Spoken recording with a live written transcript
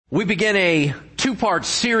We begin a two-part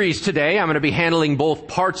series today. I'm going to be handling both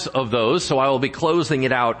parts of those, so I will be closing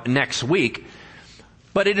it out next week.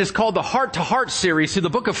 But it is called the Heart to Heart series through the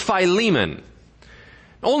book of Philemon.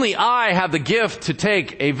 Only I have the gift to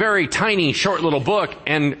take a very tiny, short little book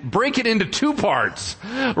and break it into two parts,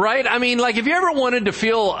 right? I mean, like if you ever wanted to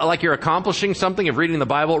feel like you're accomplishing something of reading the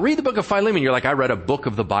Bible, read the book of Philemon. You're like, I read a book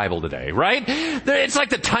of the Bible today, right? It's like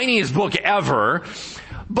the tiniest book ever.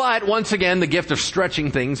 But once again, the gift of stretching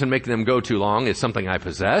things and making them go too long is something I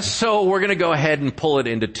possess. So we're going to go ahead and pull it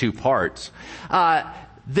into two parts.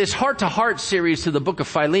 This Heart to Heart series to the book of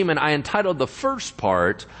Philemon, I entitled the first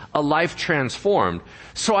part, A Life Transformed.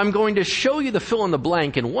 So I'm going to show you the fill in the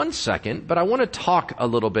blank in 1 second, but I want to talk a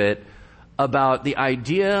little bit about the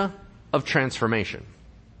idea of transformation.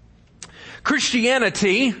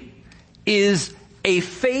 Christianity is a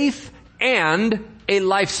faith and a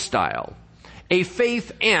lifestyle. A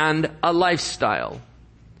faith and a lifestyle.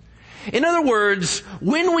 In other words,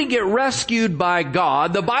 when we get rescued by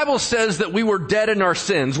God, the Bible says that we were dead in our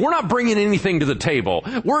sins. We're not bringing anything to the table.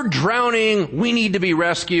 We're drowning. We need to be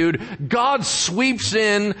rescued. God sweeps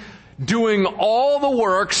in, doing all the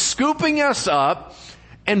work, scooping us up,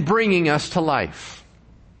 and bringing us to life.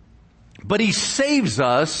 But He saves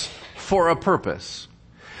us for a purpose.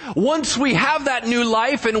 Once we have that new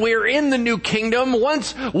life and we are in the new kingdom,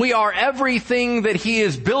 once we are everything that He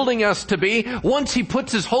is building us to be, once He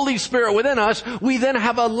puts His Holy Spirit within us, we then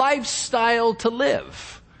have a lifestyle to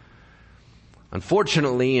live.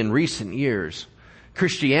 Unfortunately, in recent years,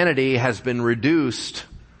 Christianity has been reduced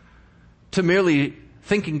to merely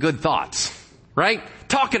thinking good thoughts, right?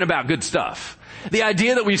 Talking about good stuff. The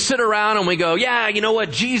idea that we sit around and we go, yeah, you know what,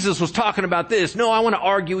 Jesus was talking about this. No, I want to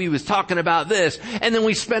argue He was talking about this. And then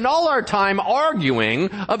we spend all our time arguing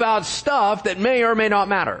about stuff that may or may not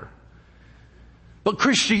matter. But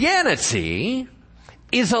Christianity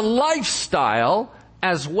is a lifestyle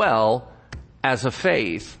as well as a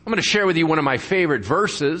faith. I'm going to share with you one of my favorite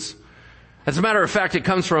verses. As a matter of fact, it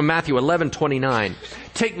comes from Matthew 11:29.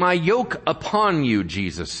 Take my yoke upon you,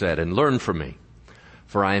 Jesus said, and learn from me.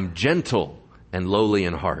 For I am gentle and lowly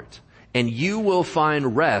in heart, and you will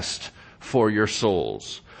find rest for your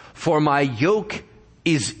souls. For my yoke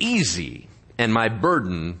is easy, and my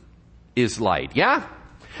burden is light. Yeah?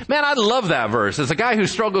 Man, I love that verse. As a guy who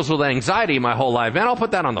struggles with anxiety my whole life, man, I'll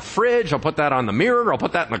put that on the fridge, I'll put that on the mirror, I'll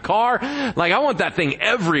put that in the car. Like, I want that thing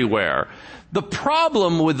everywhere. The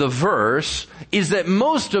problem with the verse is that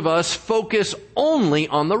most of us focus only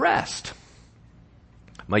on the rest.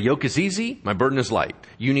 My yoke is easy, my burden is light.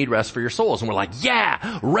 You need rest for your souls. And we're like,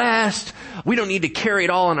 yeah, rest. We don't need to carry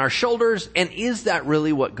it all on our shoulders. And is that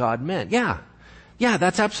really what God meant? Yeah,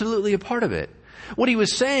 that's absolutely a part of it. What He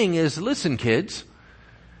was saying is, listen, kids,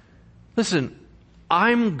 listen,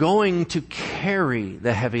 I'm going to carry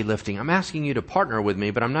the heavy lifting. I'm asking you to partner with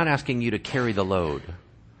me, but I'm not asking you to carry the load.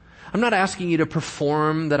 I'm not asking you to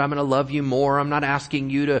perform that I'm going to love you more. I'm not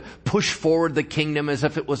asking you to push forward the kingdom as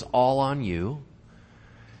if it was all on you.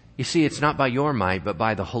 You see, it's not by your might, but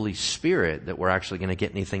by the Holy Spirit that we're actually going to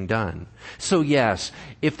get anything done. So yes,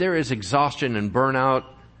 if there is exhaustion and burnout,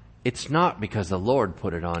 it's not because the Lord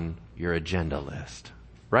put it on your agenda list,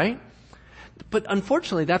 right? But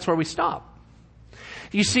unfortunately, that's where we stop.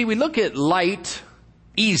 You see, we look at light,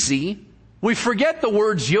 easy, we forget the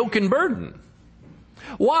words yoke and burden.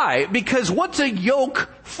 Why? Because what's a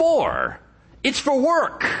yoke for? It's for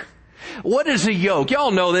work. What is a yoke?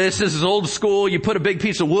 Y'all know this. This is old school. You put a big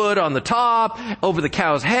piece of wood on the top over the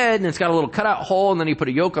cow's head, and it's got a little cutout hole, and then you put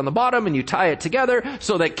a yoke on the bottom and you tie it together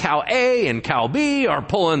so that cow A and cow B are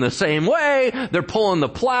pulling the same way. They're pulling the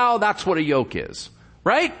plow. That's what a yoke is,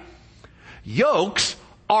 right? Yokes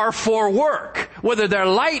are for work. Whether they're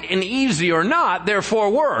light and easy or not, they're for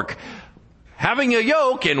work. Having a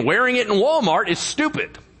yoke and wearing it in Walmart is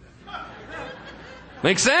stupid.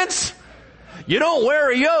 Make sense? You don't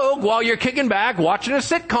wear a yoke while you're kicking back watching a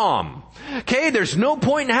sitcom. Okay, there's no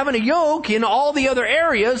point in having a yoke in all the other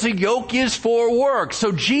areas. A yoke is for work.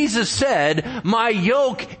 So Jesus said, my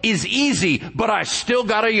yoke is easy, but I still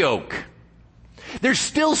got a yoke. There's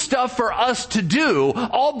still stuff for us to do.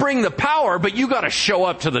 I'll bring the power, but you got to show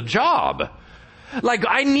up to the job. Like,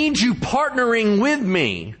 I need you partnering with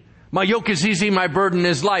me. My yoke is easy, my burden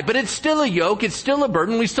is light. But it's still a yoke, it's still a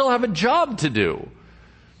burden. We still have a job to do.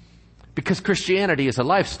 Because Christianity is a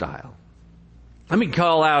lifestyle. Let me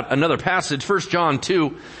call out another passage, 1 John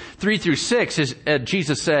 2, 3 through 6.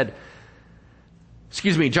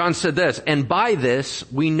 John said this, and by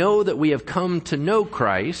this we know that we have come to know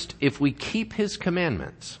Christ if we keep His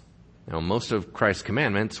commandments. Now, most of Christ's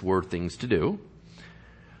commandments were things to do.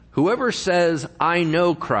 Whoever says, I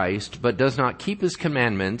know Christ, but does not keep his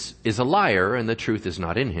commandments is a liar, and the truth is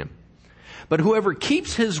not in him. But whoever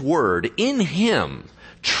keeps his word, in him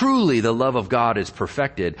truly the love of God is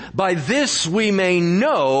perfected. By this we may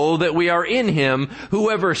know that we are in him.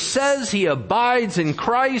 Whoever says he abides in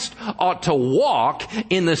Christ ought to walk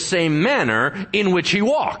in the same manner in which he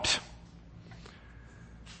walked.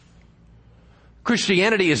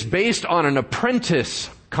 Christianity is based on an apprentice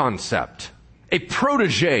concept, a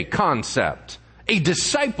protege concept, a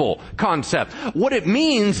disciple concept. What it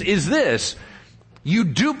means is this: you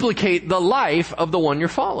duplicate the life of the one you're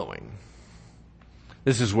following.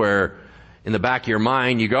 This is where, in the back of your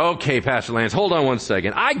mind, you go, okay, Pastor Lance, hold on one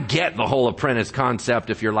second. I get the whole apprentice concept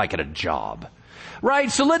if you're like at a job.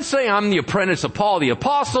 Right? So let's say I'm the apprentice of Paul the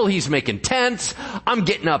Apostle. He's making tents. I'm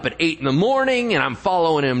getting up at 8 a.m. and I'm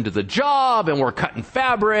following him to the job, and we're cutting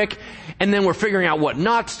fabric, and then we're figuring out what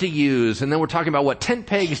knots to use, and then we're talking about what tent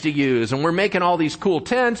pegs to use, and we're making all these cool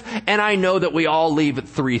tents, and I know that we all leave at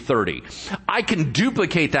 3:30. I can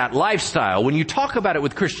duplicate that lifestyle. When you talk about it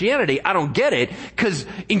with Christianity, I don't get it, because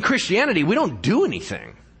in Christianity, we don't do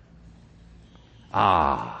anything.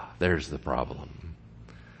 There's the problem.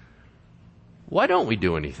 Why don't we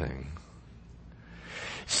do anything?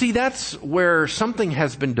 See, that's where something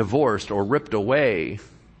has been divorced or ripped away.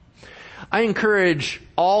 I encourage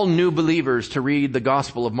all new believers to read the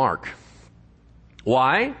Gospel of Mark.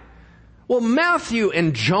 Why? Well, Matthew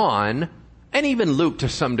and John, and even Luke to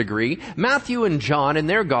some degree, Matthew and John in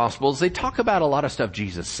their Gospels, they talk about a lot of stuff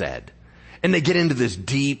Jesus said. And they get into this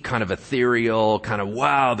deep kind of ethereal, kind of,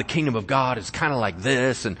 wow, the kingdom of God is kind of like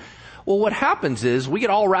this, and well, what happens is we get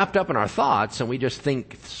all wrapped up in our thoughts and we just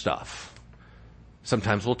think stuff.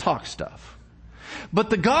 Sometimes we'll talk stuff. But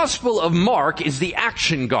the Gospel of Mark is the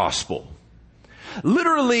action gospel.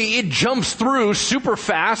 Literally, it jumps through super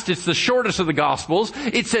fast. It's the shortest of the Gospels.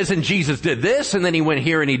 It says, and Jesus did this, and then he went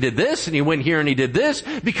here and he did this, and he went here and he did this,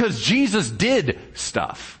 because Jesus did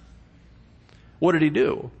stuff. What did he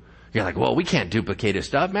do? You're like, well, we can't duplicate his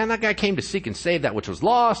stuff. Man, that guy came to seek and save that which was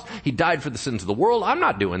lost. He died for the sins of the world. I'm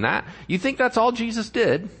not doing that. You think that's all Jesus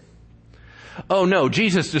did? Oh no,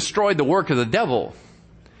 Jesus destroyed the work of the devil.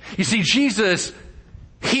 You see, Jesus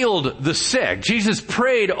healed the sick. Jesus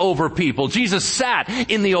prayed over people. Jesus sat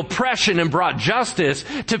in the oppression and brought justice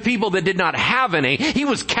to people that did not have any. He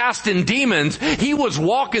was casting demons. He was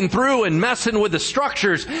walking through and messing with the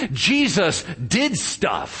structures. Jesus did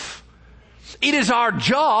stuff. It is our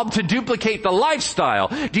job to duplicate the lifestyle.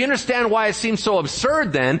 Do you understand why it seems so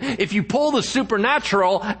absurd then? If you pull the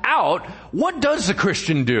supernatural out, what does the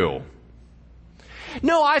Christian do?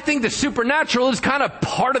 No, I think the supernatural is kind of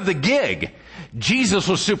part of the gig. Jesus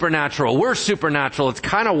was supernatural. We're supernatural. It's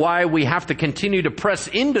kind of why we have to continue to press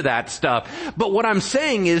into that stuff. But what I'm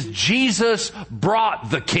saying is Jesus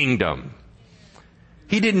brought the kingdom.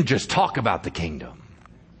 He didn't just talk about the kingdom.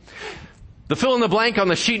 The fill in the blank on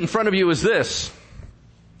the sheet in front of you is this.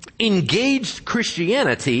 Engaged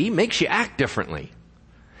Christianity makes you act differently.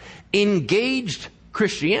 Engaged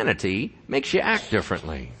Christianity makes you act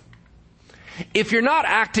differently. If you're not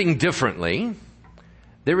acting differently,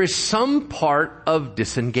 there is some part of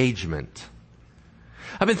disengagement.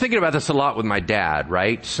 I've been thinking about this a lot with my dad,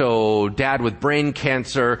 right? So dad with brain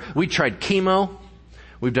cancer, we tried chemo,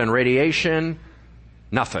 we've done radiation,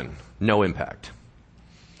 nothing, no impact.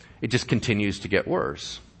 It just continues to get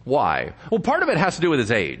worse. Why? Well, part of it has to do with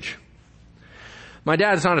his age. My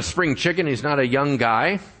dad's not a spring chicken. He's not a young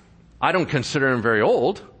guy. I don't consider him very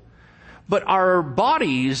old. But our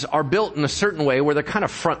bodies are built in a certain way where they're kind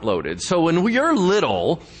of front-loaded. So when you're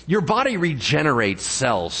little, your body regenerates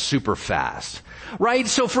cells super fast. Right?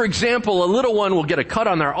 So for example, a little one will get a cut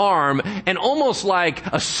on their arm, and almost like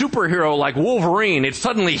a superhero like Wolverine, it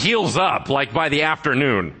suddenly heals up like by the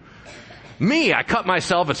afternoon. Me, I cut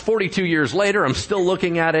myself, it's 42 years later, I'm still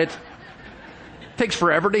looking at it. Takes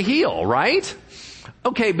forever to heal, right?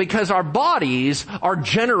 Okay, because our bodies are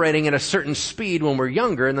generating at a certain speed when we're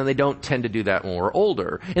younger, and then they don't tend to do that when we're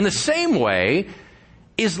older. In the same way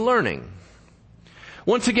is learning.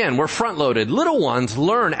 Once again, we're front-loaded. Little ones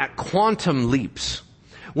learn at quantum leaps.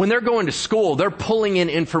 When they're going to school, they're pulling in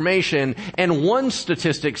information, and one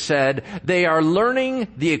statistic said they are learning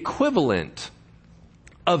the equivalent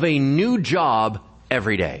of a new job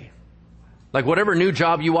every day. Like whatever new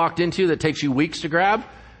job you walked into that takes you weeks to grab,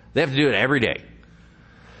 they have to do it every day.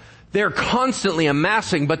 They're constantly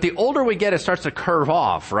amassing, but the older we get, it starts to curve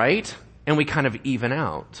off, right? And we kind of even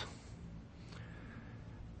out.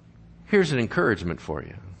 Here's an encouragement for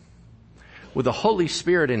you. With the Holy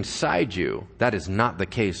Spirit inside you, that is not the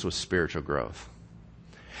case with spiritual growth.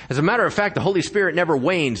 As a matter of fact, the Holy Spirit never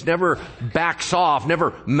wanes, never backs off,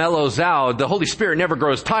 never mellows out. The Holy Spirit never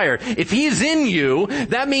grows tired. If He's in you,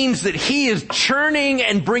 that means that He is churning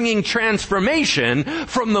and bringing transformation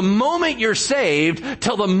from the moment you're saved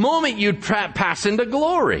till the moment you pass into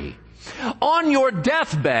glory. On your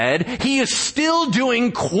deathbed, He is still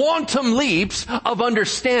doing quantum leaps of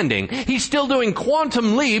understanding. He's still doing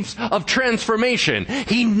quantum leaps of transformation.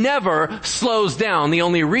 He never slows down. The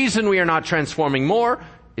only reason we are not transforming more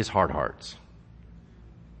is hard hearts.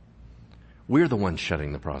 We're the ones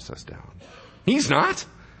shutting the process down. He's not.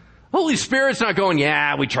 Holy Spirit's not going,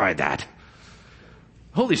 yeah, we tried that.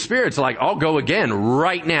 Holy Spirit's like, I'll go again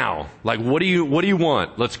right now. Like, what do you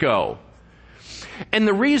want? Let's go. And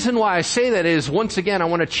the reason why I say that is, once again, I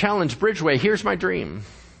want to challenge Bridgeway. Here's my dream.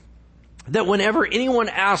 That whenever anyone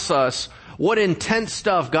asks us what intense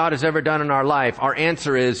stuff God has ever done in our life, our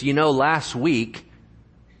answer is, last week,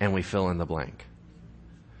 and we fill in the blank.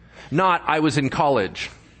 Not, I was in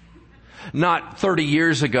college. Not 30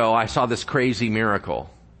 years ago, I saw this crazy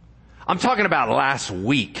miracle. I'm talking about last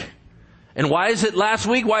week. And why is it last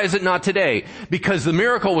week? Why is it not today? Because the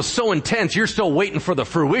miracle was so intense, you're still waiting for the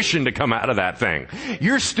fruition to come out of that thing.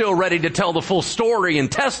 You're still ready to tell the full story and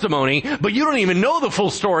testimony, but you don't even know the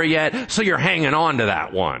full story yet, so you're hanging on to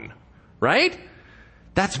that one. Right?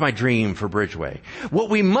 That's my dream for Bridgeway. What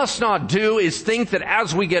we must not do is think that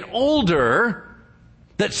as we get older,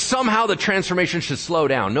 that somehow the transformation should slow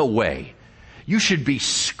down. No way. You should be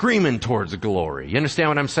screaming towards glory. You understand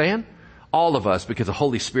what I'm saying? All of us, because the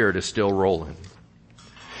Holy Spirit is still rolling.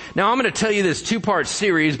 Now, I'm going to tell you this 2-part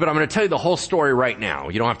series, but I'm going to tell you the whole story right now.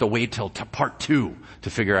 You don't have to wait till part 2 to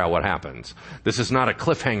figure out what happens. This is not a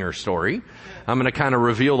cliffhanger story. I'm going to kind of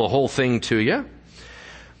reveal the whole thing to you.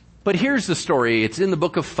 But here's the story. It's in the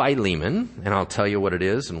book of Philemon, and I'll tell you what it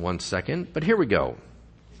is in 1 second. But here we go.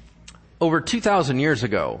 Over 2,000 years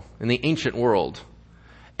ago, in the ancient world,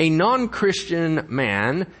 a non-Christian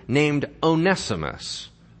man named Onesimus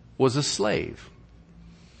was a slave.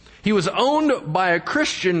 He was owned by a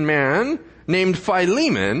Christian man named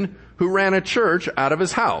Philemon, who ran a church out of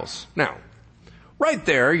his house. Now, right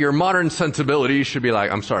there, your modern sensibilities should be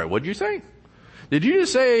like, I'm sorry, what'd you say? Did you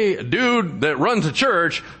just say a dude that runs a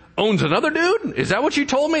church owns another dude? Is that what you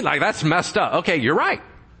told me? Like, that's messed up. Okay, you're right.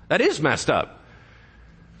 That is messed up.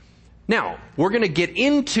 Now, we're going to get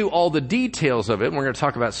into all the details of it, and we're going to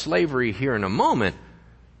talk about slavery here in a moment.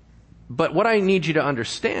 But what I need you to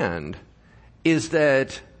understand is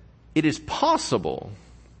that it is possible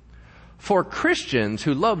for Christians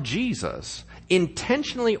who love Jesus,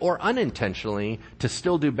 intentionally or unintentionally, to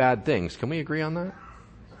still do bad things. Can we agree on that?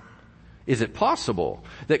 Is it possible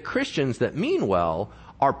that Christians that mean well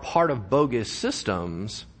are part of bogus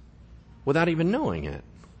systems without even knowing it?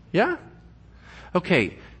 Yeah?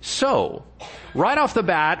 Okay, so, right off the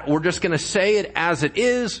bat, we're just going to say it as it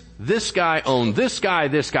is. This guy owned this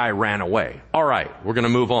guy ran away. All right, we're going to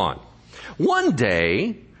move on. One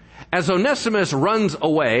day, as Onesimus runs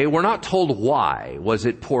away, we're not told why. Was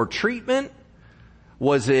it poor treatment?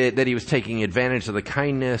 Was it that he was taking advantage of the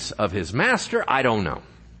kindness of his master? I don't know.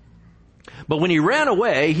 But when he ran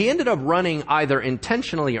away, he ended up running either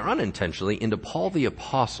intentionally or unintentionally into Paul the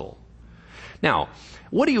Apostle. Now,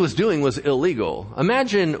 what he was doing was illegal.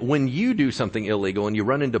 Imagine when you do something illegal and you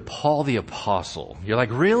run into Paul the Apostle. You're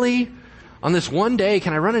like, really? On this one day,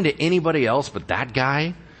 can I run into anybody else but that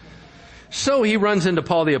guy? So he runs into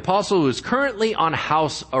Paul the Apostle, who is currently on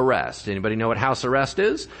house arrest. Anybody know what house arrest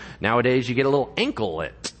is? Nowadays, you get a little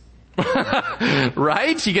anklet.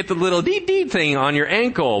 Right? You get the little deep thing on your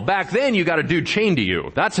ankle. Back then, you got a dude chained to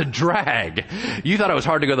you. That's a drag. You thought it was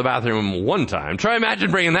hard to go to the bathroom one time.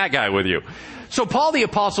 Imagine bringing that guy with you. So Paul the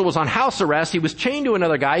Apostle was on house arrest. He was chained to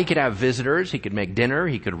another guy. He could have visitors. He could make dinner.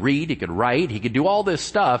 He could read. He could write. He could do all this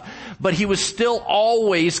stuff. But he was still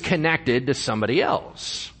always connected to somebody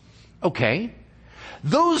else. Okay.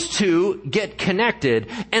 Those two get connected,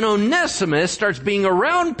 and Onesimus starts being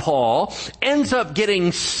around Paul, ends up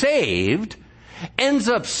getting saved, ends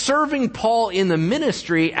up serving Paul in the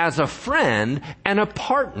ministry as a friend and a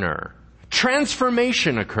partner.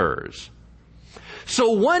 Transformation occurs.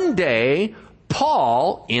 So one day,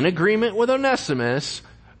 Paul, in agreement with Onesimus,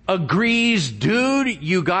 agrees, dude,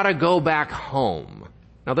 you gotta go back home.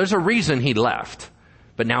 Now there's a reason he left,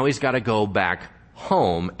 but now he's gotta go back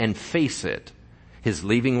home and face it. His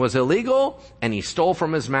leaving was illegal, and he stole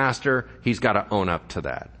from his master. He's got to own up to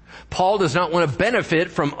that. Paul does not want to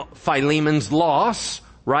benefit from Philemon's loss,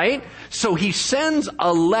 right? So he sends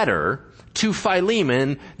a letter to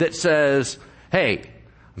Philemon that says, hey,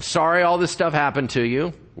 I'm sorry all this stuff happened to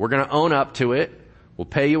you. We're going to own up to it. We'll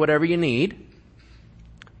pay you whatever you need.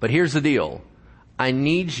 But here's the deal. I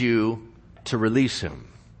need you to release him.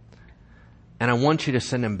 And I want you to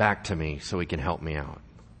send him back to me so he can help me out.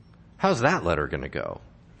 How's that letter going to go?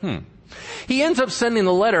 He ends up sending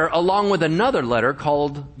the letter along with another letter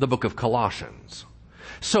called the book of Colossians.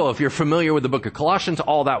 So if you're familiar with the book of Colossians,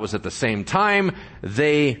 all that was at the same time.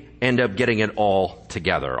 They end up getting it all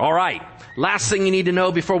together. All right. Last thing you need to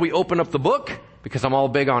know before we open up the book, because I'm all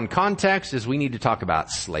big on context, is we need to talk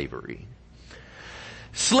about slavery.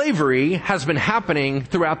 Slavery has been happening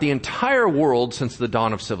throughout the entire world since the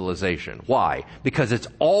dawn of civilization. Why? Because it's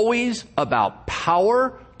always about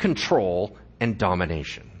power, control, and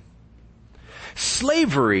domination.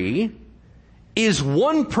 Slavery is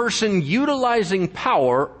one person utilizing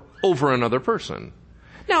power over another person.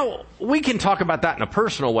 Now, we can talk about that in a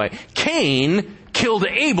personal way. Cain killed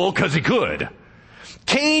Abel because he could.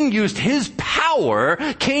 Cain used his power,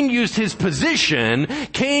 Cain used his position,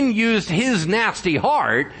 Cain used his nasty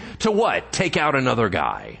heart to what? Take out another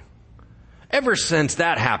guy. Ever since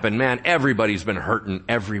that happened, man, everybody's been hurting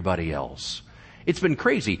everybody else. It's been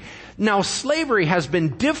crazy. Now, slavery has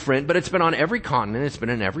been different, but it's been on every continent. It's been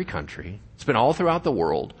in every country. It's been all throughout the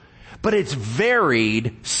world. But it's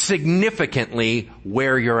varied significantly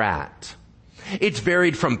where you're at. It's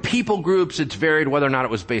varied from people groups. It's varied whether or not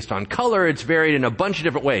it was based on color. It's varied in a bunch of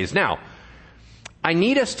different ways. Now, I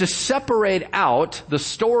need us to separate out the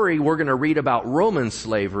story we're going to read about Roman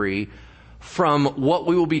slavery from what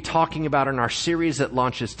we will be talking about in our series that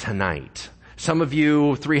launches tonight. Some of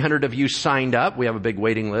you, 300 of you signed up. We have a big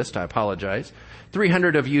waiting list. I apologize.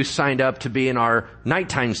 300 of you signed up to be in our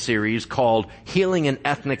nighttime series called Healing an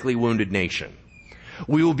Ethnically Wounded Nation.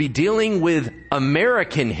 We will be dealing with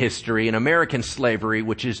American history and American slavery,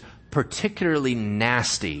 which is particularly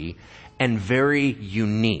nasty and very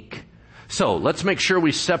unique. So let's make sure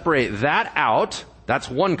we separate that out. That's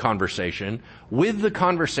one conversation with the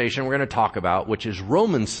conversation we're going to talk about, which is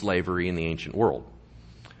Roman slavery in the ancient world.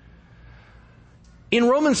 In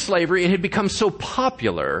Roman slavery, it had become so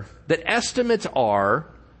popular that estimates are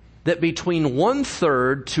that between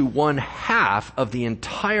 1/3 to 1/2 of the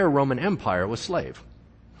entire Roman Empire was slave.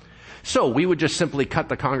 So we would just simply cut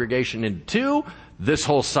the congregation into two. This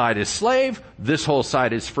whole side is slave. This whole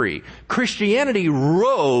side is free. Christianity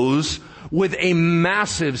rose with a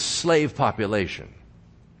massive slave population.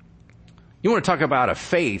 You want to talk about a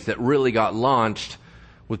faith that really got launched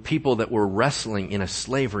with people that were wrestling in a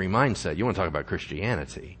slavery mindset. You want to talk about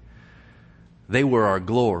Christianity. They were our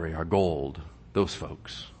glory, our gold, those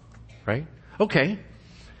folks, right? Okay.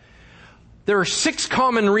 There are 6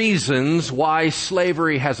 common reasons why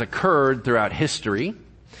slavery has occurred throughout history,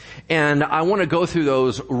 and I want to go through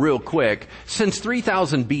those real quick. Since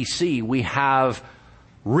 3000 BC, we have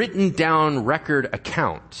written down record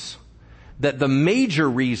accounts that the major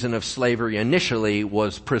reason of slavery initially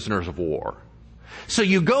was prisoners of war. So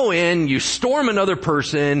you go in, you storm another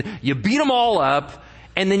person, you beat them all up,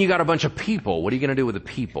 and then you got a bunch of people. What are you going to do with the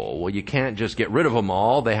people? Well, you can't just get rid of them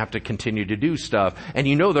all. They have to continue to do stuff, and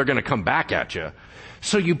you know they're going to come back at you.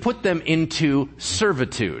 So you put them into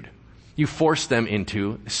servitude. You force them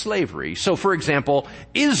into slavery. So, for example,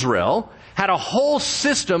 Israel had a whole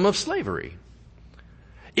system of slavery.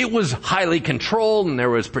 It was highly controlled, and there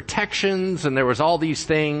was protections, and there was all these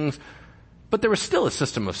things, but there was still a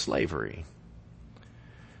system of slavery.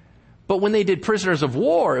 But when they did prisoners of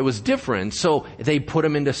war, it was different, so they put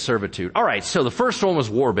them into servitude. All right, so the first one was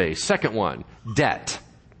war-based. Second one, debt.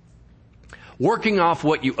 Working off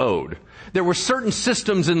what you owed. There were certain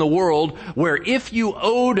systems in the world where if you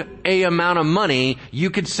owed a amount of money, you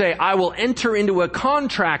could say, I will enter into a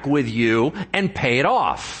contract with you and pay it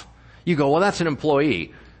off. You go, well, that's an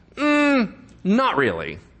employee. Not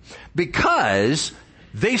really. Because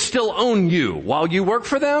they still own you. While you work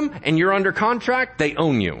for them and you're under contract, they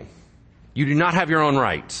own you. You do not have your own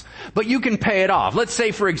rights. But you can pay it off. Let's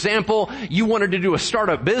say, for example, you wanted to do a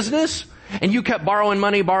startup business and you kept borrowing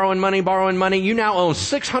money. You now own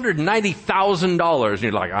 $690,000. And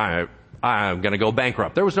you're like, I'm going to go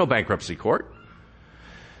bankrupt. There was no bankruptcy court.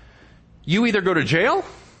 You either go to jail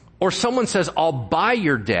or someone says, I'll buy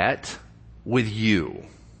your debt with you.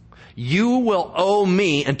 You will owe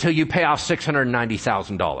me until you pay off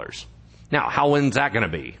 $690,000. Now, when's that going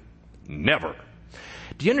to be? Never.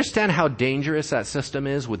 Do you understand how dangerous that system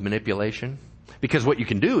is with manipulation? Because what you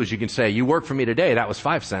can do is you can say, you work for me today, that was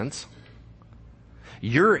 5 cents.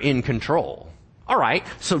 You're in control. All right,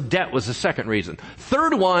 so debt was the second reason.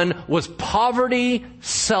 Third one was poverty,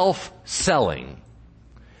 self-selling.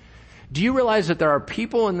 Do you realize that there are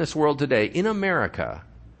people in this world today, in America,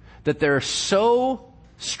 that they're so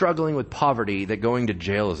struggling with poverty that going to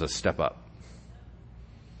jail is a step up?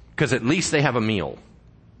 Because at least they have a meal.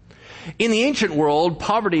 In the ancient world,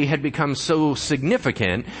 poverty had become so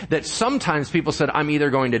significant that sometimes people said, I'm either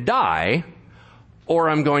going to die or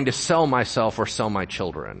I'm going to sell myself or sell my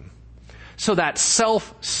children. So that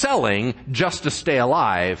self-selling just to stay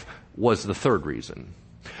alive was the third reason.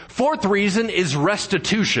 Fourth reason is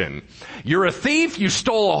restitution. You're a thief, you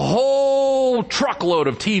stole a whole truckload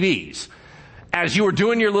of TVs. As you were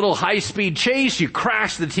doing your little high-speed chase, you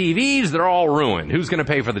crashed the TVs, they're all ruined. Who's going to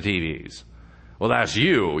pay for the TVs? Well, that's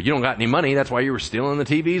you. You don't got any money, that's why you were stealing the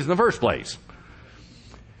TVs in the first place.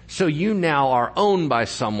 So you now are owned by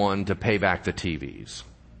someone to pay back the TVs.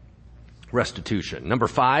 Restitution. Number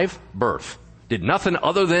 5, birth. Did nothing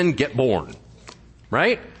other than get born.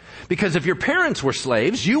 Right? Because if your parents were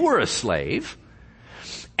slaves, you were a slave.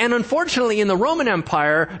 And unfortunately, in the Roman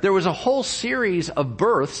Empire, there was a whole series of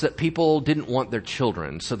births that people didn't want their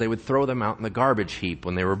children, so they would throw them out in the garbage heap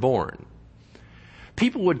when they were born.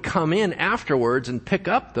 People would come in afterwards and pick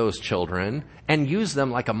up those children and use them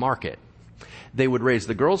like a market. They would raise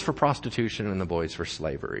the girls for prostitution and the boys for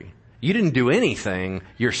slavery. You didn't do anything,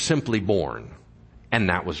 you're simply born. And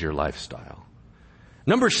that was your lifestyle.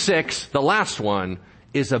 Number 6, the last one,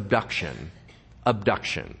 is abduction.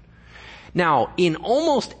 Abduction. Now, in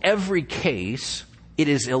almost every case, it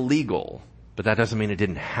is illegal, but that doesn't mean it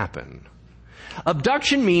didn't happen.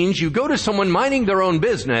 Abduction means you go to someone minding their own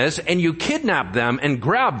business and you kidnap them and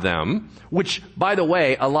grab them, which, by the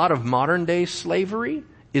way, a lot of modern day slavery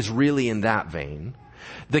is really in that vein.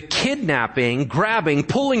 The kidnapping, grabbing,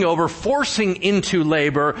 pulling over, forcing into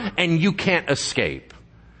labor, and you can't escape.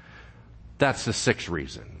 That's the 6th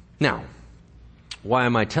reason. Now, why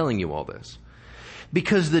am I telling you all this?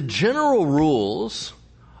 Because the general rules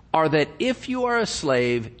are that if you are a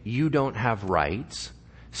slave, you don't have rights.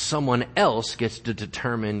 Someone else gets to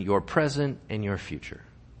determine your present and your future.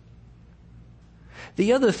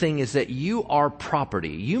 The other thing is that you are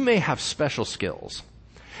property. You may have special skills.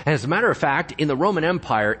 And as a matter of fact, in the Roman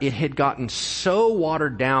Empire, it had gotten so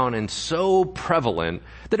watered down and so prevalent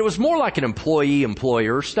that it was more like an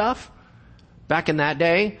employee-employer stuff back in that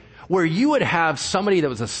day, where you would have somebody that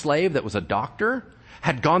was a slave that was a doctor,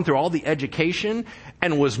 had gone through all the education,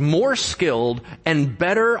 and was more skilled and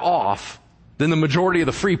better off than the majority of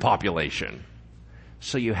the free population.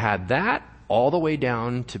 So you had that all the way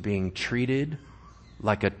down to being treated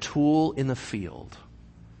like a tool in the field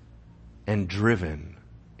and driven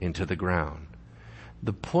into the ground.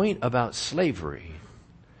 The point about slavery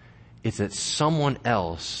is that someone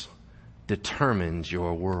else determines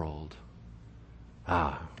your world.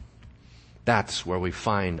 That's where we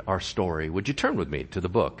find our story. Would you turn with me to the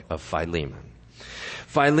book of Philemon?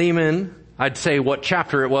 Philemon, I'd say what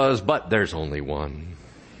chapter it was, but there's only one.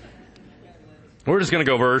 We're just going to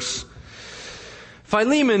go verse.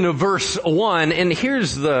 Philemon, verse 1, and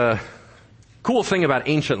here's the cool thing about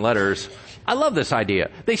ancient letters. I love this idea.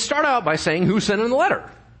 They start out by saying who sent in the letter.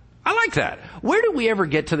 I like that. Where did we ever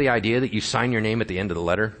get to the idea that you sign your name at the end of the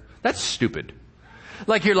letter? That's stupid.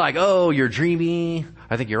 Like you're like, oh, you're dreamy.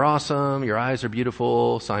 I think you're awesome. Your eyes are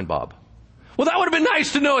beautiful. Sign Bob. Well, that would have been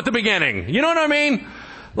nice to know at the beginning. You know what I mean?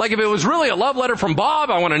 Like if it was really a love letter from Bob,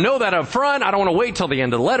 I want to know that up front. I don't want to wait till the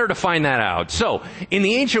end of the letter to find that out. So in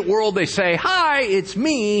the ancient world, they say, hi, it's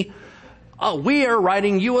me. We are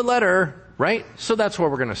writing you a letter, right? So that's where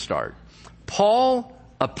we're going to start. Paul,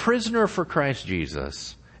 a prisoner for Christ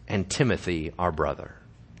Jesus, and Timothy, our brother.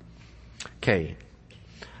 Okay.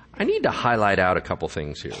 I need to highlight out a couple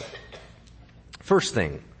things here. First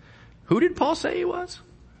thing, who did Paul say he was?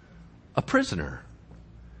 A prisoner.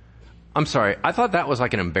 I'm sorry, I thought that was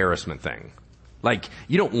like an embarrassment thing. Like,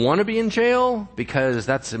 you don't want to be in jail because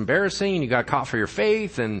that's embarrassing and you got caught for your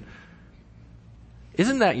faith, and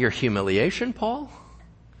isn't that your humiliation, Paul?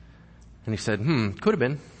 And he said, could have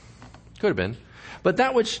been. Could have been. But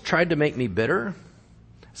that which tried to make me bitter,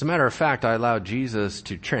 as a matter of fact, I allowed Jesus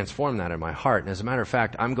to transform that in my heart. And as a matter of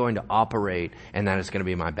fact, I'm going to operate, and that is going to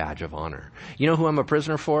be my badge of honor. You know who I'm a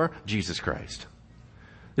prisoner for? Jesus Christ.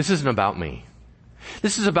 This isn't about me.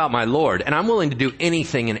 This is about my Lord, and I'm willing to do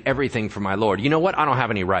anything and everything for my Lord. You know what? I don't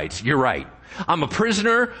have any rights. You're right. I'm a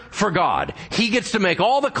prisoner for God. He gets to make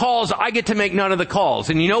all the calls. I get to make none of the calls.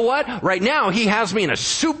 And you know what? Right now, He has me in a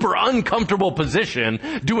super uncomfortable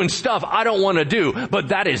position doing stuff I don't want to do. But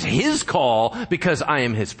that is His call because I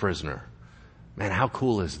am His prisoner. Man, how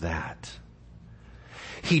cool is that?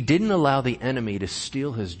 He didn't allow the enemy to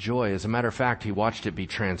steal his joy. As a matter of fact, he watched it be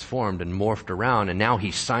transformed and morphed around, and now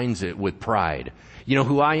he signs it with pride. You know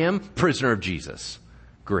who I am? Prisoner of Jesus.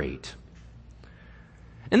 Great.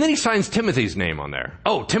 And then he signs Timothy's name on there.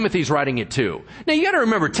 Oh, Timothy's writing it too. Now you gotta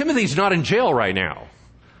remember, Timothy's not in jail right now.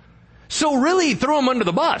 So really throw him under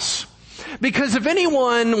the bus. Because if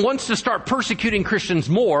anyone wants to start persecuting Christians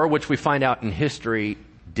more, which we find out in history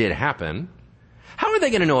did happen, how are they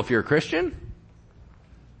going to know if you're a Christian?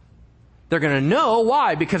 They're going to know.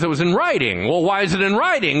 Why? Because it was in writing. Well, why is it in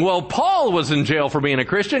writing? Well, Paul was in jail for being a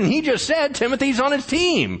Christian. He just said Timothy's on his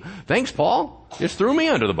team. Thanks, Paul. Just threw me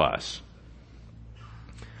under the bus.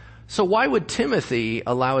 So why would Timothy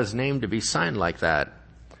allow his name to be signed like that?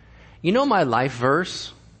 You know my life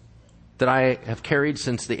verse that I have carried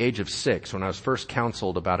since the age of 6 when I was first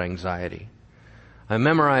counseled about anxiety? I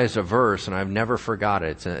memorized a verse and I've never forgot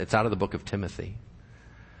it. It's out of the book of Timothy.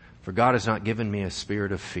 For God has not given me a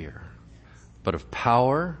spirit of fear, but of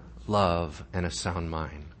power, love, and a sound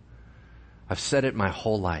mind. I've said it my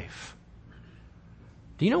whole life.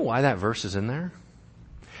 Do you know why that verse is in there?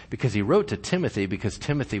 Because he wrote to Timothy because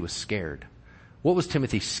Timothy was scared. What was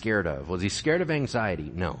Timothy scared of? Was he scared of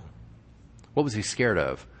anxiety? No. What was he scared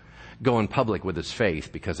of? Going public with his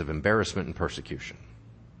faith because of embarrassment and persecution.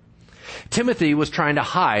 Timothy was trying to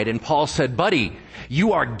hide, and Paul said, buddy,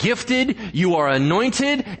 you are gifted, you are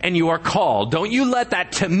anointed, and you are called. Don't you let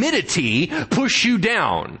that timidity push you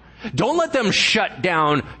down. Don't let them shut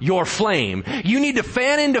down your flame. You need to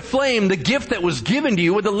fan into flame the gift that was given to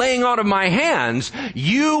you with the laying on of my hands.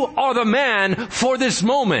 You are the man for this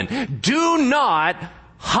moment. Do not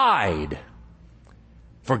hide.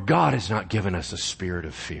 For God has not given us a spirit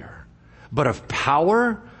of fear, but of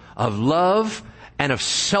power, of love, and of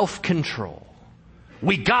self-control.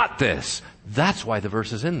 We got this. That's why the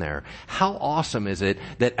verse is in there. How awesome is it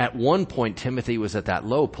that at one point Timothy was at that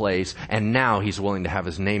low place and now he's willing to have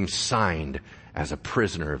his name signed as a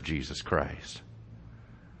prisoner of Jesus Christ.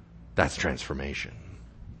 That's transformation.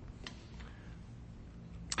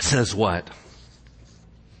 It says what?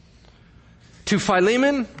 To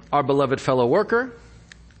Philemon, our beloved fellow worker,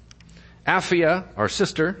 Apphia, our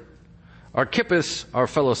sister, Archippus, our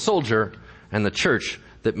fellow soldier, and the church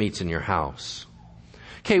that meets in your house.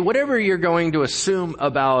 Okay, whatever you're going to assume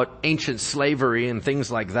about ancient slavery and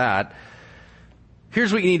things like that,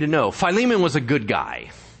 here's what you need to know. Philemon was a good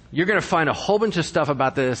guy. You're going to find a whole bunch of stuff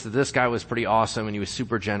about this, that this guy was pretty awesome and he was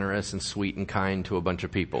super generous and sweet and kind to a bunch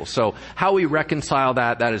of people. So how we reconcile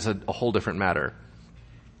that is a whole different matter.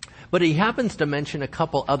 But he happens to mention a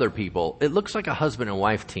couple other people. It looks like a husband and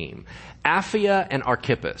wife team, Apphia and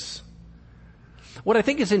Archippus. What I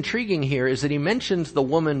think is intriguing here is that he mentions the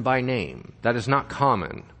woman by name. That is not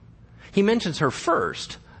common. He mentions her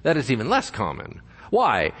first. That is even less common.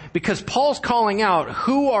 Why? Because Paul's calling out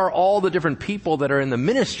who are all the different people that are in the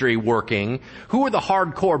ministry working, who are the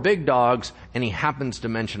hardcore big dogs, and he happens to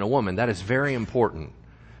mention a woman. That is very important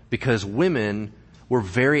because women were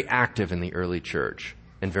very active in the early church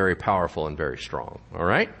and very powerful and very strong. All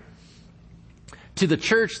right? To the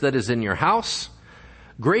church that is in your house,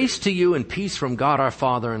 grace to you and peace from God our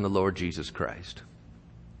Father and the Lord Jesus Christ.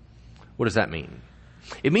 What does that mean?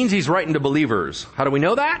 It means he's writing to believers. How do we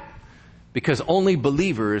know that? Because only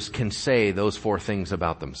believers can say those 4 things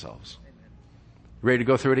about themselves. Ready to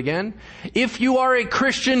go through it again? If you are a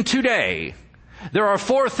Christian today, there are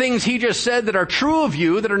 4 things he just said that are true of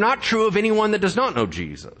you that are not true of anyone that does not know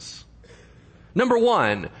Jesus. Number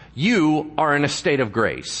 1, you are in a state of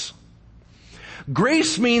grace.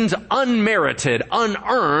 Grace means unmerited,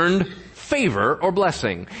 unearned favor or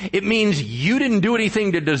blessing. It means you didn't do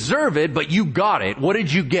anything to deserve it, but you got it. What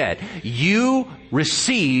did you get? You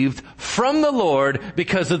received from the Lord,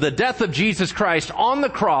 because of the death of Jesus Christ on the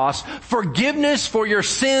cross, forgiveness for your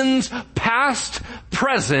sins, past,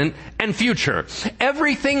 present, and future.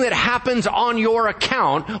 Everything that happens on your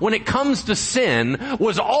account when it comes to sin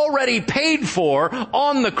was already paid for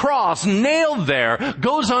on the cross, nailed there,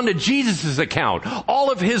 goes onto Jesus' account.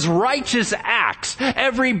 All of his righteous acts,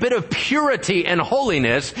 every bit of purity and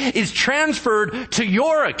holiness is transferred to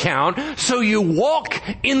your account, so you walk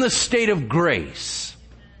in the state of grace.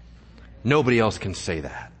 Nobody else can say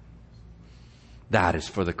that. That is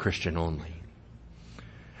for the Christian only.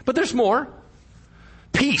 But there's more.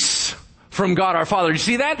 Peace from God our Father. You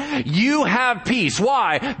see that? You have peace.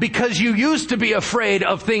 Why? Because you used to be afraid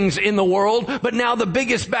of things in the world, but now the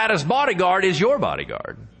biggest, baddest bodyguard is your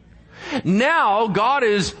bodyguard. Now God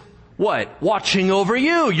is what? Watching over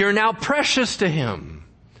you. You're now precious to him.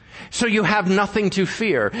 So you have nothing to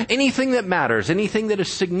fear. Anything that matters, anything that is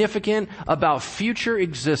significant about future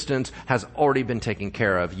existence has already been taken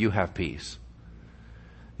care of. You have peace.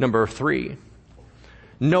 Number 3,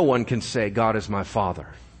 no one can say God is my Father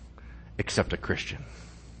except a Christian.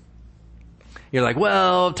 You're like,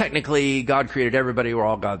 well, technically God created everybody. We're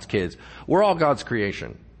all God's kids. We're all God's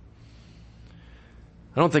creation.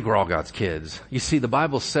 I don't think we're all God's kids. You see, the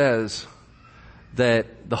Bible says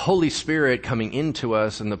that the Holy Spirit coming into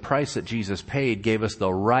us and the price that Jesus paid gave us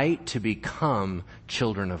the right to become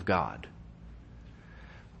children of God.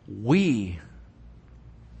 We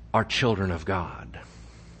are children of God.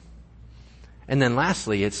 And then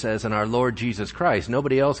lastly, it says in our Lord Jesus Christ,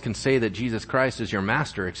 nobody else can say that Jesus Christ is your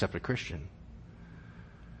master except a Christian.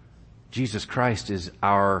 Jesus Christ is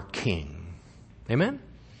our King. Amen?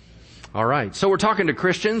 All right. So we're talking to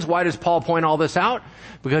Christians. Why does Paul point all this out?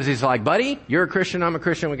 Because he's like, buddy, you're a Christian, I'm a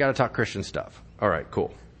Christian, we got to talk Christian stuff. All right,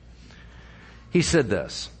 cool. He said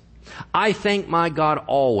this, I thank my God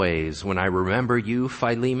always when I remember you,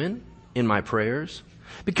 Philemon, in my prayers,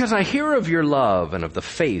 because I hear of your love and of the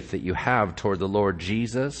faith that you have toward the Lord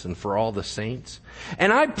Jesus and for all the saints.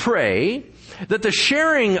 And I pray that the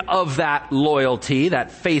sharing of that loyalty,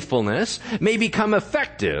 that faithfulness, may become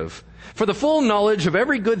effective for the full knowledge of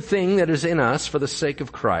every good thing that is in us for the sake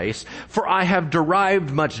of Christ. For I have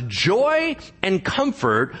derived much joy and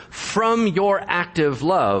comfort from your active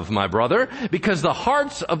love, my brother, because the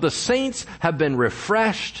hearts of the saints have been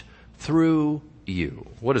refreshed through you.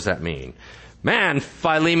 What does that mean? Man,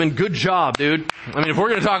 Philemon, good job, dude. I mean, if we're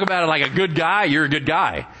going to talk about it like a good guy, you're a good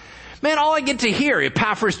guy. Man, all I get to hear,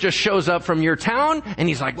 Epaphras just shows up from your town, and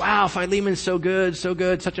he's like, wow, Philemon's so good,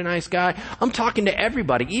 such a nice guy. I'm talking to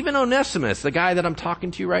everybody, even Onesimus, the guy that I'm talking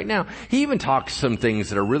to right now. He even talks some things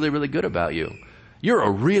that are really, really good about you. You're a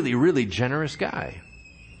really, really generous guy.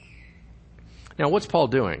 Now, what's Paul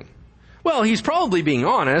doing? Well, he's probably being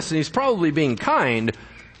honest, and he's probably being kind,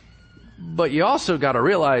 but you also got to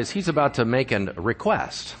realize he's about to make a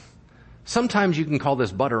request. Sometimes you can call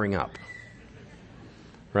this buttering up.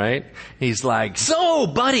 Right? He's like, so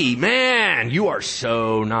buddy, man, you are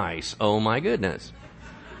so nice. Oh my goodness.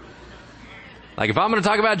 Like if I'm going to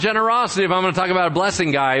talk about generosity, if I'm going to talk about a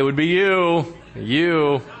blessing guy, it would be you.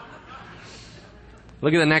 You.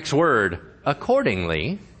 Look at the next word.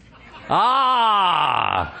 Accordingly.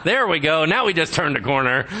 There we go. Now we just turned the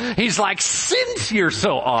corner. He's like, since you're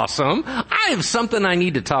so awesome, I have something I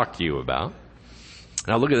need to talk to you about.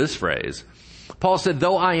 Now look at this phrase. Paul said,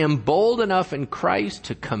 though I am bold enough in Christ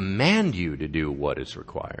to command you to do what is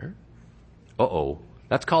required.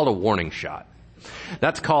 That's called a warning shot.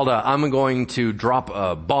 That's called I'm going to drop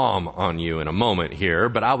a bomb on you in a moment here,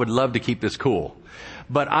 but I would love to keep this cool.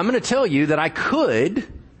 But I'm going to tell you that I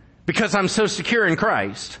could, because I'm so secure in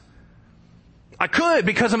Christ. I could,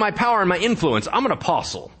 because of my power and my influence. I'm an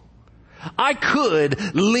apostle. I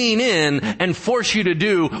could lean in and force you to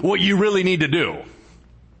do what you really need to do.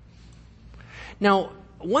 Now,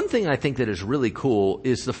 one thing I think that is really cool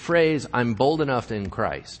is the phrase, I'm bold enough in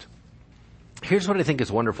Christ. Here's what I think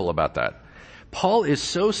is wonderful about that. Paul is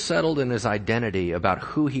so settled in his identity about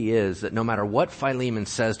who he is that no matter what Philemon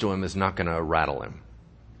says to him is not going to rattle him.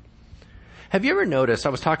 Have you ever noticed, I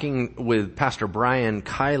was talking with Pastor Brian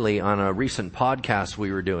Kiley on a recent podcast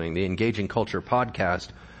we were doing, the Engaging Culture podcast,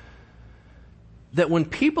 that when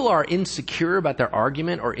people are insecure about their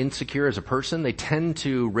argument or insecure as a person, they tend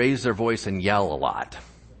to raise their voice and yell a lot.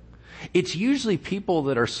 It's usually people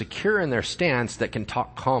that are secure in their stance that can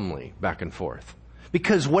talk calmly back and forth.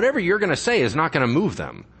 Because whatever you're going to say is not going to move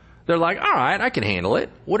them. They're like, all right, I can handle it.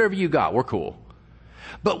 Whatever you got, we're cool.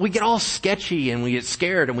 But we get all sketchy and we get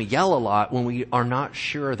scared and we yell a lot when we are not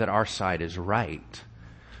sure that our side is right.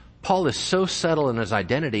 Paul is so settled in his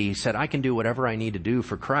identity, he said, I can do whatever I need to do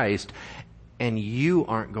for Christ. And you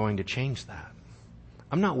aren't going to change that.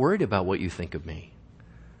 I'm not worried about what you think of me.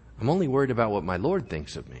 I'm only worried about what my Lord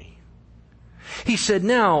thinks of me. He said,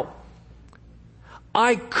 now,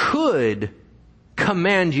 I could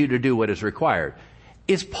command you to do what is required.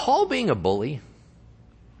 Is Paul being a bully?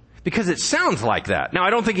 Because it sounds like that. Now,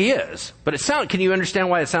 I don't think he is, but can you understand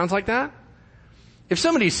why it sounds like that? If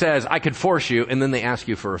somebody says, I could force you, and then they ask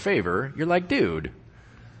you for a favor, you're like, dude,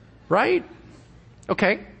 right?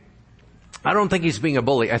 Okay. I don't think he's being a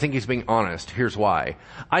bully. I think he's being honest. Here's why.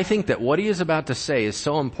 I think that what he is about to say is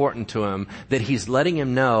so important to him that he's letting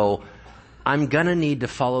him know, I'm gonna need to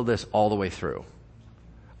follow this all the way through.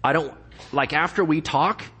 After we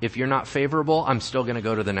talk, if you're not favorable, I'm still gonna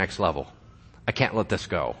go to the next level. I can't let this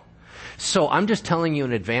go. So I'm just telling you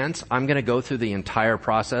in advance, I'm gonna go through the entire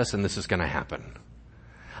process and this is gonna happen.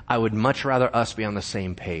 I would much rather us be on the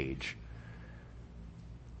same page.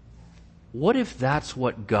 What if that's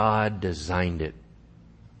what God designed it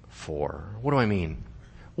for? What do I mean?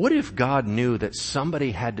 What if God knew that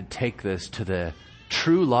somebody had to take this to the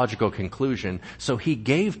true logical conclusion, so he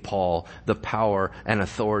gave Paul the power and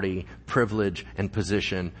authority, privilege and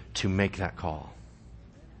position to make that call?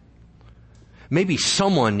 Maybe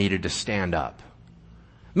someone needed to stand up.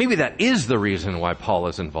 Maybe that is the reason why Paul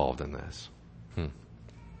is involved in this.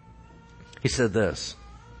 He said this,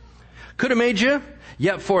 could have made you,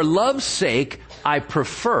 yet for love's sake, I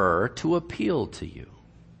prefer to appeal to you.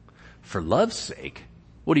 For love's sake?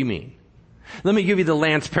 What do you mean? Let me give you the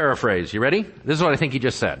Lance paraphrase. You ready? This is what I think he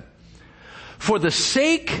just said. For the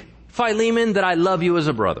sake, Philemon, that I love you as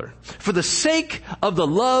a brother. For the sake of the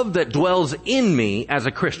love that dwells in me as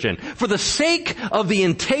a Christian. For the sake of the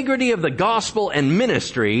integrity of the gospel and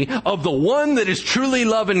ministry of the one that is truly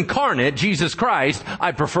love incarnate, Jesus Christ,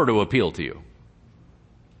 I prefer to appeal to you.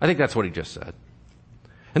 I think that's what he just said.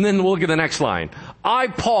 And then we'll look at the next line. I,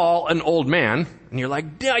 Paul, an old man. And you're like,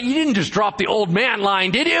 you didn't just drop the old man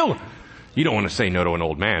line, did you? You don't want to say no to an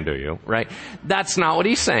old man, do you? Right? That's not what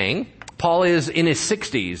he's saying. Paul is in his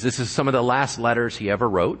 60s. This is some of the last letters he ever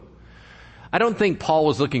wrote. I don't think Paul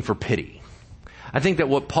was looking for pity. I think that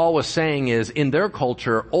what Paul was saying is, in their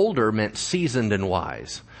culture, older meant seasoned and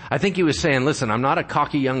wise. I think he was saying, listen, I'm not a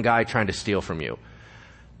cocky young guy trying to steal from you.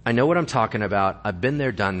 I know what I'm talking about. I've been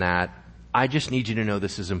there, done that. I just need you to know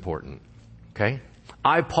this is important. Okay?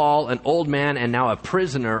 I, Paul, an old man and now a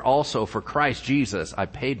prisoner also for Christ Jesus, I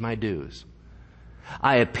paid my dues.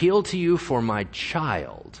 I appeal to you for my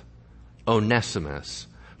child, Onesimus,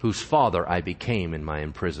 whose father I became in my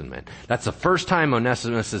imprisonment. That's the first time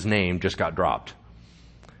Onesimus' name just got dropped.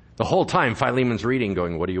 The whole time Philemon's reading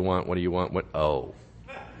going, what do you want? What do you want? What? Oh,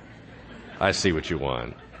 I see what you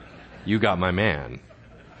want. You got my man.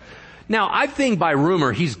 Now, I think by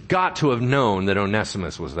rumor, he's got to have known that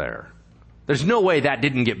Onesimus was there. There's no way that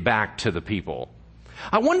didn't get back to the people.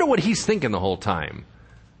 I wonder what he's thinking the whole time.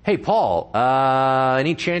 Hey, Paul,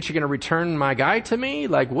 any chance you're going to return my guy to me?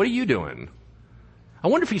 Like, what are you doing? I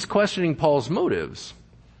wonder if he's questioning Paul's motives.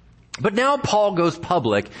 But now Paul goes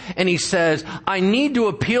public and he says, I need to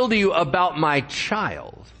appeal to you about my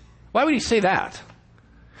child. Why would he say that?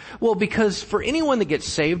 Well, because for anyone that gets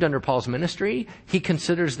saved under Paul's ministry, he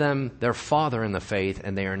considers them their father in the faith,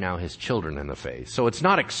 and they are now his children in the faith. So it's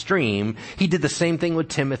not extreme. He did the same thing with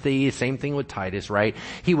Timothy, same thing with Titus, right?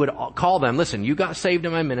 He would call them, listen, you got saved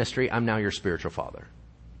in my ministry, I'm now your spiritual father.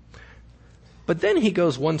 But then he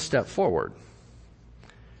goes one step forward.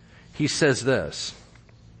 He says this,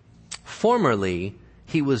 formerly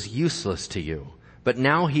he was useless to you, but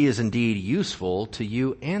now he is indeed useful to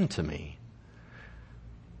you and to me.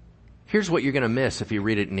 Here's what you're going to miss if you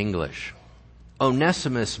read it in English.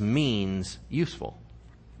 Onesimus means useful.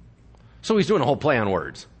 So he's doing a whole play on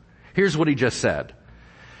words. Here's what he just said.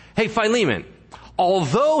 Hey, Philemon,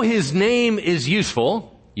 although his name is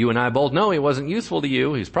useful, you and I both know he wasn't useful to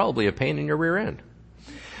you. He's probably a pain in your rear end.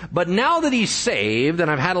 But now that he's saved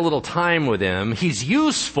and I've had a little time with him, he's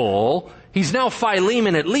useful. He's now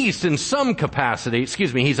Philemon at least in some capacity.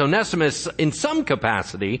 He's Onesimus in some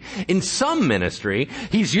capacity, in some ministry.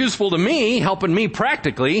 He's useful to me, helping me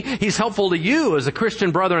practically. He's helpful to you as a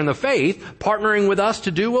Christian brother in the faith, partnering with us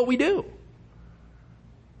to do what we do.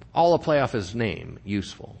 All a play off his name,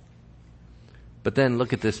 useful. But then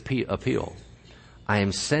look at this appeal. I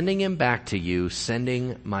am sending him back to you,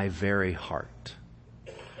 sending my very heart.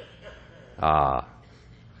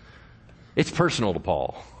 It's personal to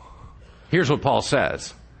Paul. Here's what Paul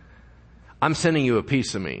says. I'm sending you a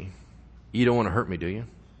piece of me. You don't want to hurt me, do you?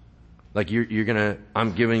 Like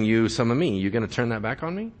I'm giving you some of me. You're going to turn that back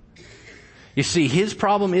on me? You see, his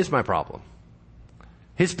problem is my problem.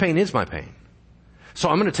 His pain is my pain. So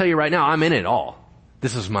I'm going to tell you right now, I'm in it all.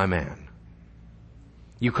 This is my man.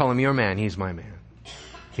 You call him your man, he's my man.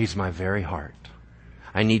 He's my very heart.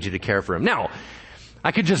 I need you to care for him. Now,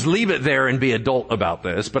 I could just leave it there and be adult about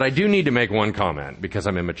this, but I do need to make one comment because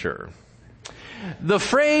I'm immature. The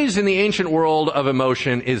phrase in the ancient world of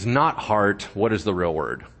emotion is not heart. What is the real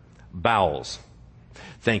word? Bowels.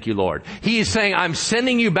 Thank you, Lord. He is saying, I'm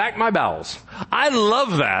sending you back my bowels. I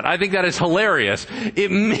love that. I think that is hilarious. It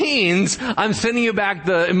means I'm sending you back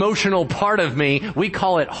the emotional part of me. We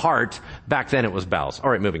call it heart. Back then it was bowels. All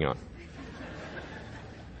right, moving on.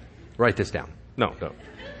 Write this down. No.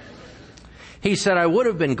 He said, I would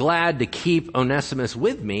have been glad to keep Onesimus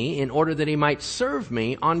with me in order that he might serve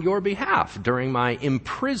me on your behalf during my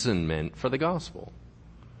imprisonment for the gospel.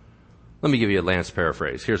 Let me give you a Lance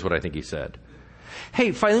paraphrase. Here's what I think he said.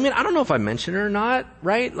 Hey, Philemon, I don't know if I mentioned it or not,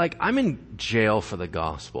 right? Like, I'm in jail for the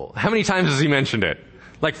gospel. How many times has he mentioned it?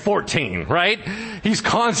 Like 14, right? He's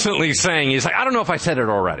constantly saying, he's like, I don't know if I said it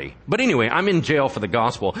already. But anyway, I'm in jail for the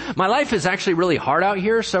gospel. My life is actually really hard out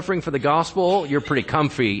here, suffering for the gospel. You're pretty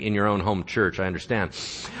comfy in your own home church, I understand.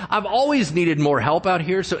 I've always needed more help out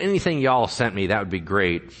here, so anything y'all sent me, that would be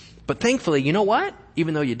great. But thankfully, you know what?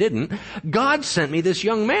 Even though you didn't, God sent me this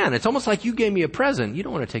young man. It's almost like you gave me a present. You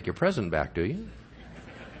don't want to take your present back, do you?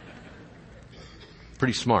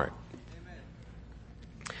 Pretty smart.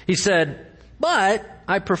 He said, But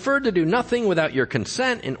I preferred to do nothing without your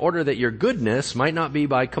consent in order that your goodness might not be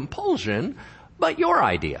by compulsion, but your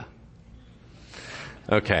idea.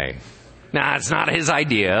 Okay. Now, it's not his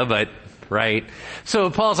idea, but, right?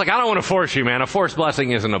 So Paul's like, I don't want to force you, man. A forced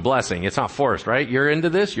blessing isn't a blessing. It's not forced, right? You're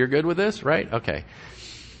into this? You're good with this, right? Okay.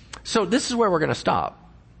 So this is where we're going to stop.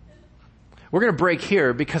 We're going to break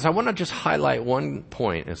here because I want to just highlight one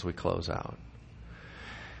point as we close out.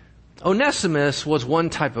 Onesimus was one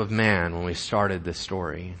type of man when we started this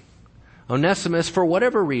story. Onesimus, for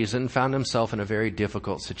whatever reason, found himself in a very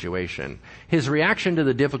difficult situation. His reaction to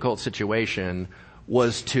the difficult situation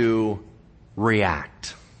was to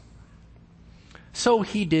react. So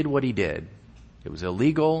he did what he did. It was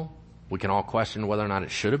illegal. We can all question whether or not it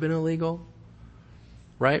should have been illegal,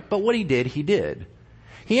 right? But what he did, he did.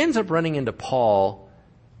 He ends up running into Paul,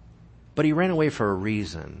 but he ran away for a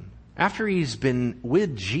reason. After he's been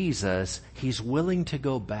with Jesus, he's willing to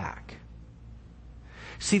go back.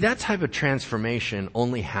 See, that type of transformation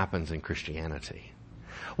only happens in Christianity.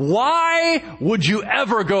 Why would you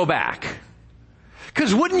ever go back?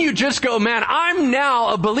 Because wouldn't you just go, man, I'm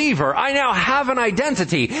now a believer. I now have an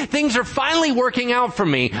identity. Things are finally working out for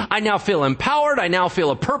me. I now feel empowered. I now feel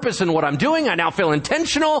a purpose in what I'm doing. I now feel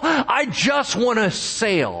intentional. I just want to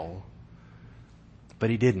sail. But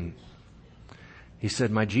he didn't. He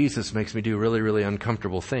said, my Jesus makes me do really, really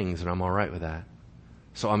uncomfortable things, and I'm all right with that.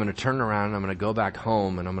 So I'm going to turn around, and I'm going to go back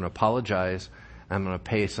home, and I'm going to apologize, and I'm going to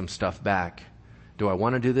pay some stuff back. Do I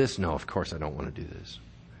want to do this? No, of course I don't want to do this.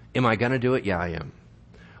 Am I going to do it? Yeah, I am.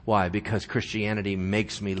 Why? Because Christianity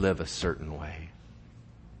makes me live a certain way.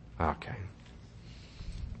 Okay.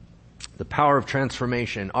 The power of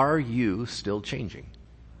transformation. Are you still changing?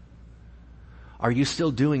 Are you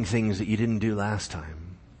still doing things that you didn't do last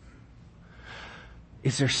time?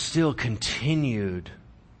 Is there still continued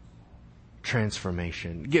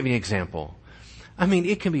transformation? Give me an example. I mean,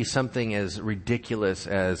 it can be something as ridiculous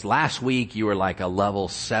as last week you were like a level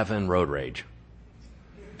 7 road rage.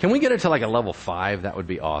 Can we get it to like a level 5? That would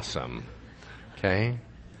be awesome. Okay.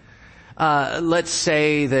 Let's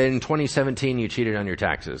say that in 2017 you cheated on your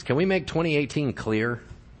taxes. Can we make 2018 clear?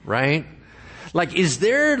 Right? Like, is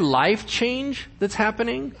there life change that's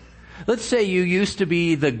happening? Let's say you used to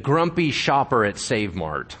be the grumpy shopper at Save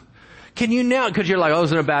Mart. Can you now, because you're like, I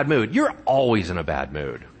was in a bad mood. You're always in a bad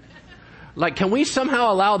mood. Like, can we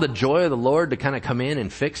somehow allow the joy of the Lord to kind of come in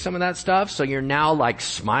and fix some of that stuff so you're now like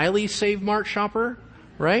smiley Save Mart shopper?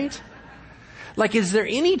 Right? Like, is there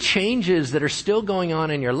any changes that are still going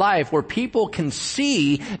on in your life where people can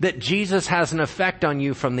see that Jesus has an effect on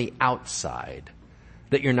you from the outside?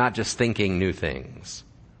 That you're not just thinking new things.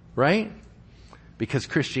 Right? Because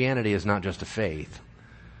Christianity is not just a faith.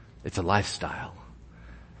 It's a lifestyle.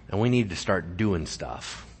 And we need to start doing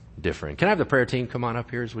stuff different. Can I have the prayer team come on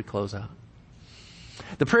up here as we close out?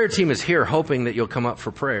 The prayer team is here hoping that you'll come up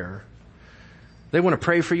for prayer. They want to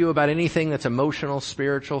pray for you about anything that's emotional,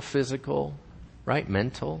 spiritual, physical, right?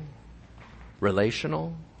 Mental,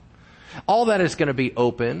 relational. All that is going to be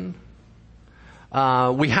open.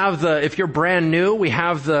 We have if you're brand new, we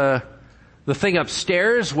have the thing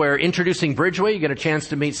upstairs where introducing Bridgeway, you get a chance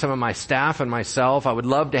to meet some of my staff and myself. I would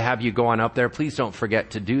love to have you go on up there. Please don't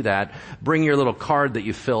forget to do that. Bring your little card that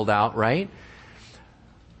you filled out, right?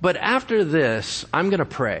 But after this, I'm going to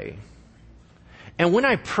pray. And when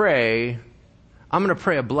I pray, I'm going to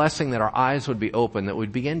pray a blessing that our eyes would be open, that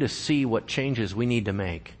we'd begin to see what changes we need to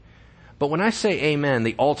make. But when I say amen,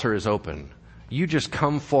 the altar is open. You just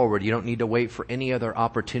come forward. You don't need to wait for any other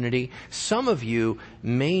opportunity. Some of you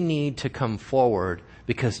may need to come forward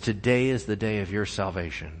because today is the day of your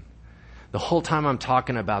salvation. The whole time I'm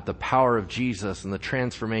talking about the power of Jesus and the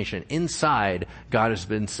transformation inside, God has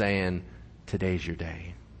been saying, today's your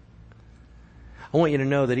day. I want you to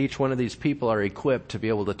know that each one of these people are equipped to be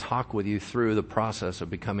able to talk with you through the process of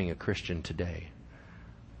becoming a Christian today.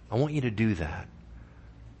 I want you to do that.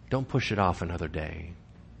 Don't push it off another day.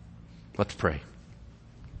 Let's pray.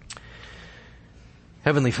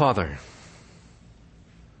 Heavenly Father,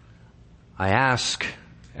 I ask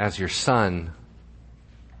as your son,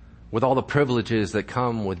 with all the privileges that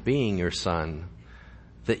come with being your son,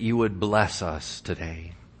 that you would bless us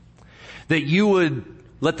today. That you would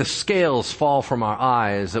let the scales fall from our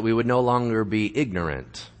eyes, that we would no longer be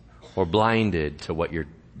ignorant or blinded to what you're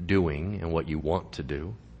doing and what you want to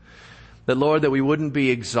do. That, Lord, that we wouldn't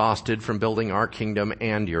be exhausted from building our kingdom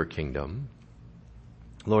and your kingdom.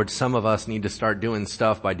 Lord, some of us need to start doing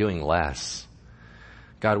stuff by doing less.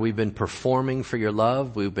 God, we've been performing for your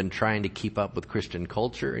love. We've been trying to keep up with Christian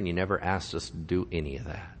culture, and you never asked us to do any of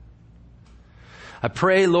that. I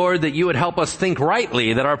pray, Lord, that you would help us think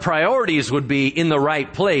rightly, that our priorities would be in the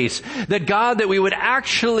right place, that God, that we would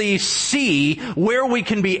actually see where we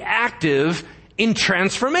can be active in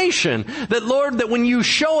transformation. That, Lord, that when you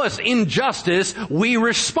show us injustice, we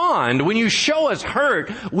respond. When you show us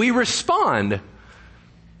hurt, we respond.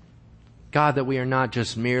 God, that we are not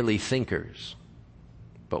just merely thinkers,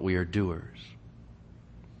 but we are doers.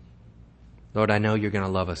 Lord, I know you're going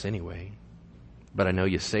to love us anyway, but I know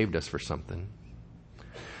you saved us for something.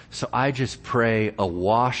 So I just pray a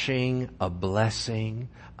washing, a blessing,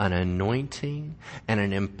 an anointing, and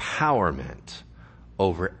an empowerment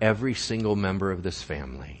over every single member of this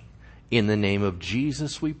family. In the name of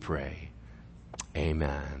Jesus we pray.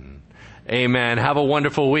 Amen. Amen. Have a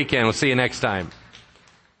wonderful weekend. We'll see you next time.